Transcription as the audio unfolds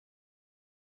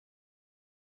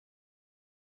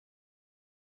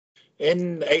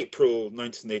In April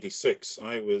 1986,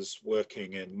 I was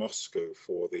working in Moscow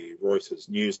for the Reuters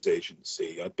news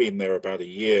agency. I'd been there about a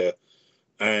year,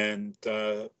 and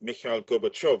Mikhail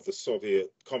Gorbachev, the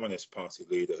Soviet Communist Party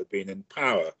leader, had been in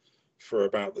power for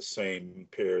about the same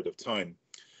period of time.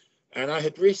 And I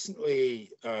had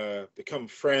recently become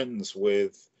friends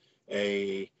with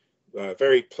a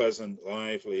very pleasant,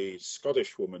 lively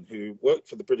Scottish woman who worked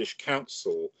for the British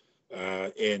Council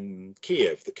in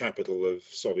Kiev, the capital of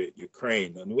Soviet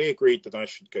Ukraine. And we agreed that I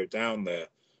should go down there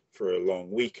for a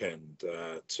long weekend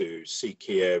to see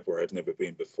Kiev, where I'd never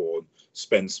been before, and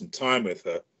spend some time with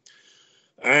her.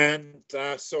 And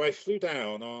so I flew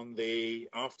down on the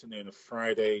afternoon of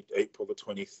Friday, April the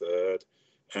 23rd,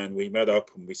 and we met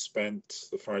up and we spent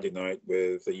the Friday night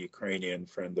with a Ukrainian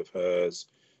friend of hers,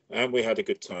 and we had a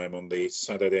good time on the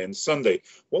Saturday and Sunday.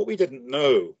 What we didn't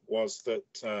know was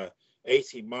that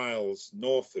 80 miles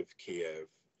north of Kiev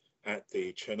at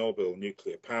the Chernobyl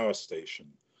nuclear power station,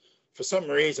 for some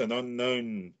reason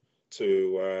unknown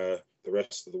to the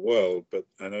rest of the world,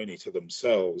 and only to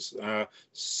themselves,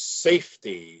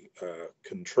 safety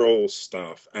control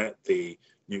staff at the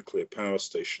nuclear power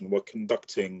station were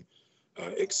conducting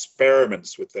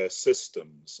experiments with their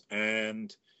systems,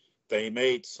 and they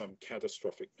made some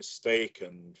catastrophic mistake,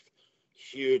 and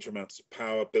huge amounts of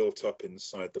power built up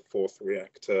inside the fourth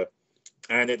reactor,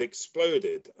 and it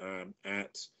exploded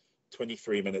at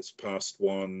 23 minutes past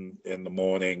 1 in the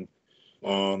morning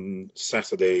on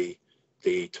Saturday,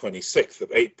 the 26th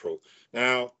of April.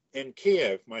 Now, in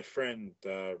Kiev, my friend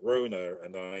Rona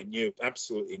and I knew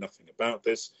absolutely nothing about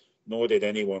this, nor did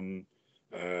anyone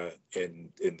in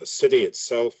the city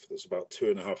itself. There's about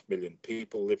 2.5 million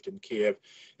people lived in Kiev.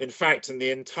 In fact, in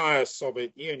the entire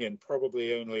Soviet Union,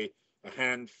 probably only a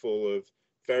handful of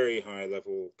very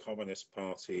high-level Communist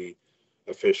Party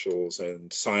officials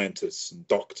and scientists and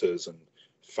doctors and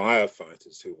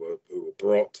firefighters who were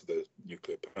brought to the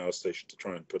nuclear power station to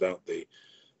try and put out the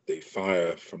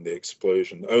fire from the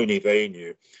explosion. Only they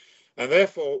knew. And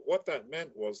therefore, what that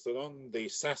meant was that on the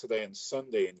Saturday and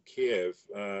Sunday in Kiev,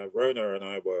 Rona and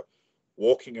I were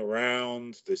walking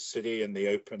around the city in the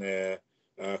open air,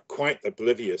 quite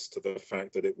oblivious to the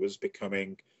fact that it was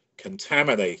becoming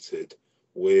contaminated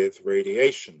with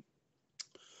radiation.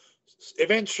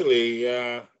 Eventually,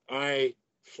 I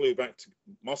flew back to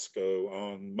Moscow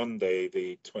on Monday,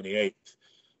 the 28th,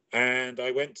 and I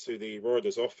went to the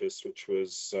Reuters office, which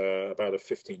was about a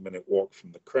 15-minute walk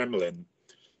from the Kremlin.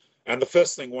 And the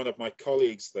first thing one of my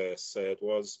colleagues there said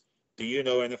was, "Do you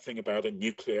know anything about a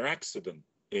nuclear accident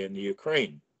in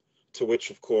Ukraine?" To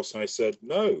which, of course, I said,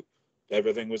 "No,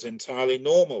 everything was entirely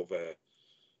normal there."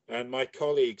 And my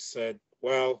colleague said,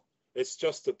 "Well, it's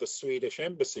just that the Swedish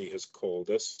embassy has called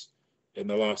us in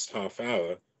the last half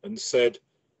hour and said,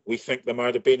 we think there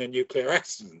might have been a nuclear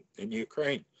accident in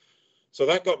Ukraine." So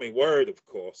that got me worried, of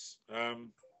course.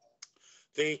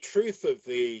 The truth of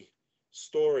the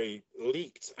story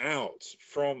leaked out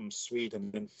from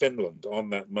Sweden and Finland on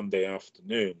that Monday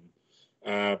afternoon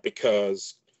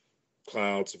because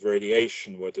clouds of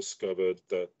radiation were discovered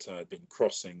that had been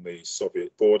crossing the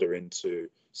Soviet border into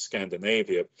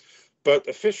Scandinavia. But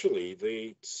officially,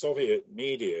 the Soviet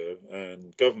media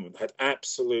and government had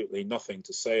absolutely nothing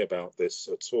to say about this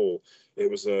at all. It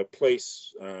was a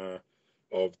place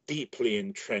of deeply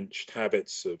entrenched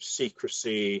habits of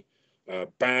secrecy.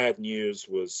 Bad news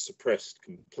was suppressed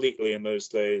completely in those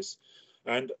days.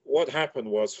 And what happened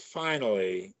was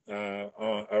finally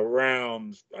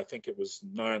around, I think it was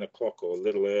 9 o'clock or a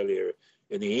little earlier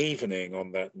in the evening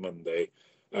on that Monday,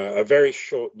 a very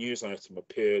short news item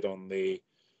appeared on the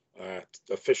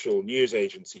official news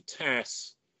agency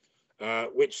TASS,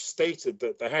 which stated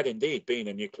that there had indeed been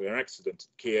a nuclear accident in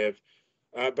Kiev,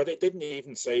 but it didn't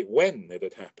even say when it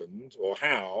had happened or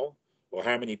how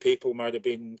many people might have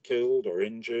been killed or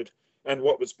injured, and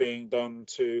what was being done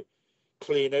to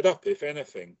clean it up, if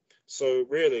anything. So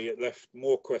really, it left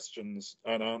more questions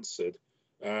unanswered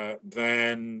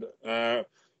than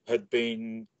had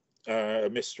been a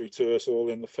mystery to us all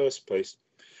in the first place.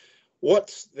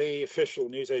 What the official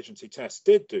news agency TASS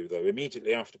did do, though,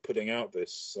 immediately after putting out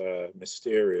this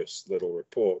mysterious little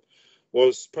report,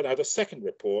 was put out a second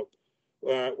report,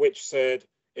 which said,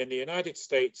 in the United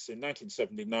States in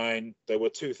 1979, there were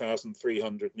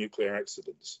 2,300 nuclear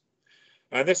accidents.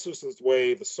 And this was the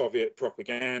way the Soviet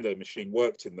propaganda machine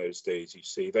worked in those days, you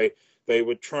see. They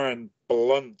would try and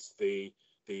blunt the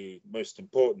most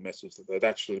important message that there'd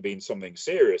actually been something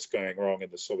serious going wrong in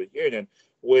the Soviet Union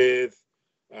with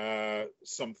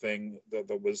something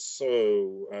that was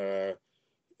so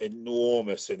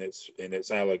enormous in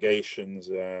its allegations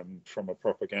from a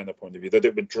propaganda point of view, that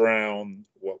it would drown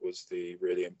what was the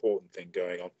really important thing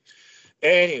going on.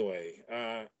 Anyway,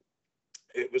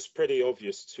 it was pretty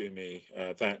obvious to me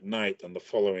that night and the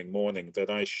following morning that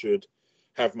I should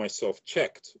have myself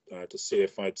checked to see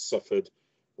if I'd suffered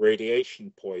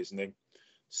radiation poisoning.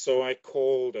 So I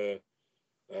called a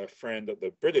friend at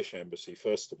the British Embassy,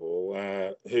 first of all,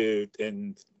 who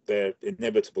in their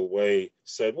inimitable way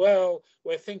said, well,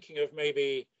 we're thinking of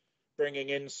maybe bringing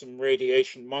in some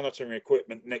radiation monitoring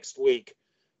equipment next week.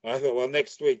 I thought, well,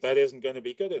 next week, that isn't going to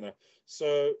be good enough.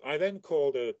 So I then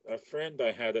called a friend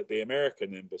I had at the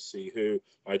American Embassy, who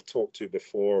I'd talked to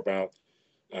before about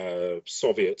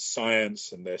Soviet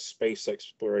science and their space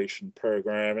exploration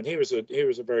program. And he was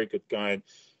a very good guy. And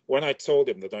when I told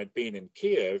him that I'd been in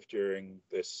Kiev during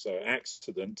this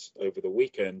accident over the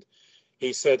weekend,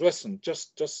 he said, listen,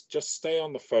 just stay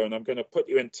on the phone. I'm going to put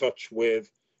you in touch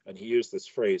with, and he used this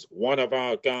phrase, one of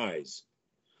our guys.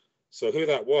 So who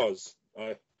that was,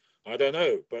 I don't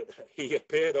know, but he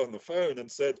appeared on the phone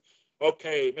and said,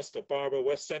 okay, Mr. Barber,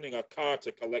 we're sending a car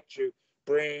to collect you.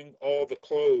 Bring all the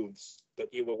clothes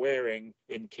that you were wearing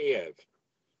in Kiev.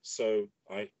 So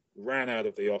I ran out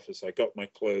of the office. I got my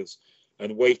clothes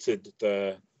and waited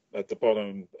at the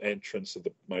bottom entrance of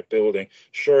my building.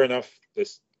 Sure enough,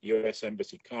 this US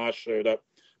Embassy car showed up.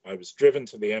 I was driven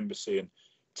to the embassy and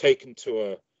taken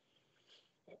to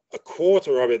a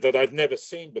quarter of it that I'd never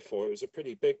seen before. It was a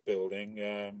pretty big building,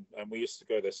 and we used to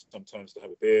go there sometimes to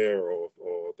have a beer, or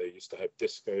they used to have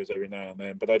discos every now and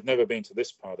then, but I'd never been to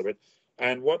this part of it.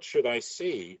 And what should I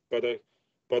see but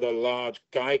a large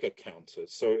Geiger counter?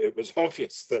 So it was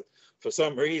obvious that for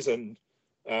some reason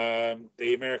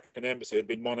the American embassy had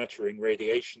been monitoring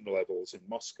radiation levels in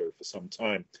Moscow for some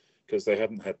time, because they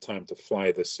hadn't had time to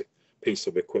fly this piece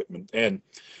of equipment in.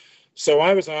 So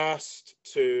I was asked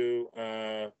to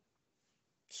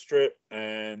strip,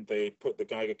 and they put the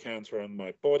Geiger counter on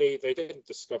my body. They didn't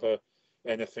discover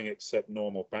anything except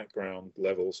normal background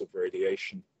levels of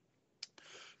radiation.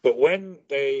 But when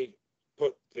they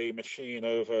put the machine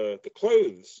over the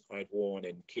clothes I'd worn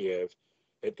in Kiev,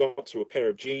 it got to a pair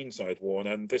of jeans I'd worn,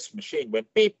 and this machine went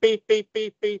beep, beep, beep,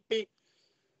 beep, beep, beep.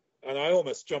 And I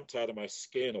almost jumped out of my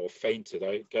skin or fainted.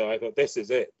 I thought, this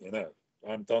is it,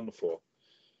 I'm done for.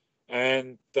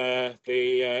 And the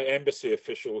embassy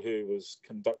official who was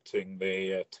conducting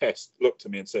the test looked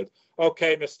at me and said,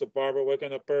 okay, Mr. Barber, we're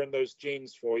going to burn those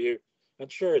jeans for you. And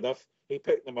sure enough, he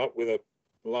picked them up with a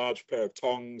large pair of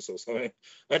tongs or something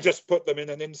and just put them in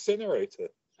an incinerator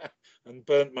and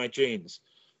burnt my jeans.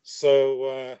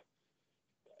 So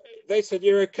they said,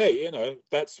 you're okay,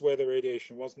 that's where the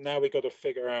radiation was. Now we got to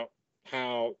figure out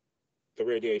how the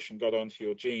radiation got onto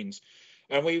your jeans.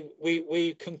 And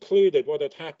we concluded what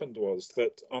had happened was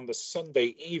that on the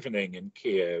Sunday evening in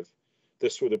Kiev,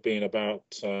 this would have been about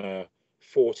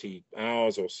 40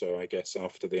 hours or so, I guess,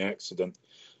 after the accident,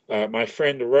 my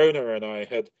friend Rona and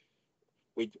I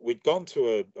we'd gone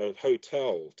to a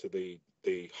hotel, to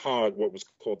what was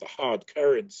called the hard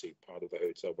currency part of the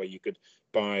hotel, where you could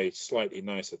buy slightly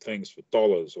nicer things for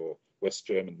dollars or West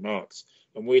German marks.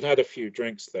 And we'd had a few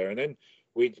drinks there, and then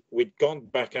we'd gone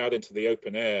back out into the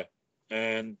open air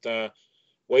and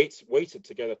waited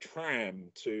to get a tram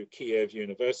to Kiev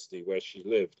University, where she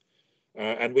lived.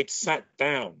 And we'd sat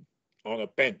down on a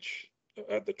bench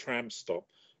at the tram stop,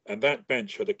 and that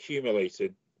bench had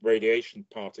accumulated radiation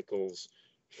particles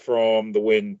from the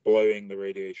wind blowing the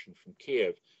radiation from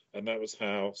Kiev. And that was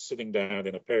how, sitting down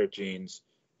in a pair of jeans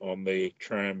on the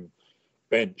tram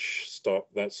bench stop,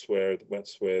 that's where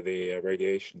the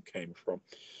radiation came from.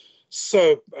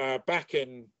 So back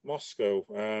in Moscow,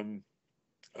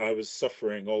 I was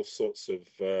suffering all sorts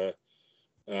of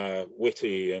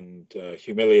witty and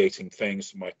humiliating things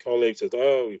from my colleagues. That,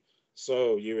 oh,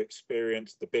 so you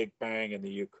experienced the Big Bang in the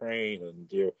Ukraine,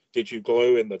 and did you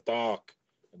glow in the dark,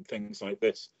 and things like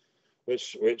this,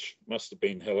 which must have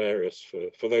been hilarious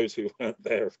for those who weren't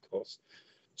there, of course.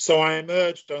 So I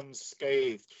emerged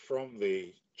unscathed from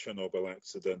the Chernobyl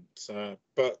accident,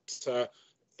 but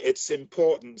its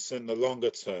importance in the longer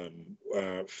term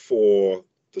for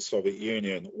the Soviet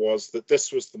Union was that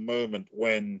this was the moment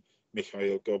when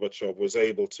Mikhail Gorbachev was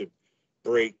able to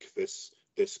break this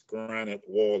granite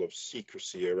wall of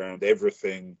secrecy around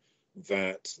everything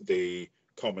that the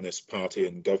Communist Party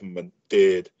and government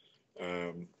did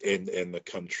in the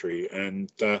country.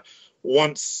 And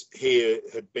once he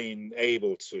had been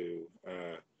able to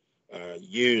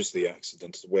use the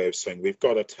accident as a way of saying, we've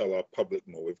got to tell our public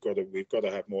more, we've got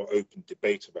to have more open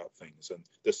debate about things, and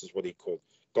this is what he called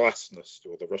glasnost,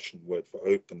 or the Russian word for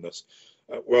openness.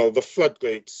 Well, the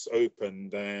floodgates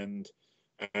opened, and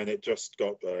and it just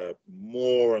got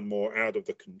more and more out of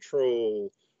the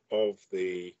control of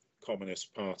the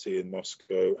Communist Party in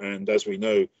Moscow. And as we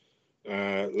know,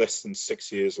 less than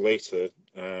 6 years later,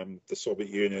 the Soviet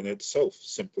Union itself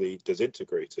simply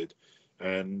disintegrated.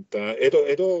 And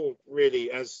it all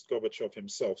really, as Gorbachev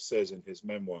himself says in his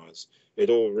memoirs, it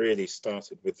all really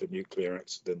started with the nuclear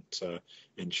accident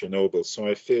in Chernobyl. So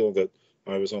I feel that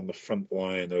I was on the front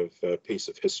line of a piece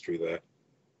of history there.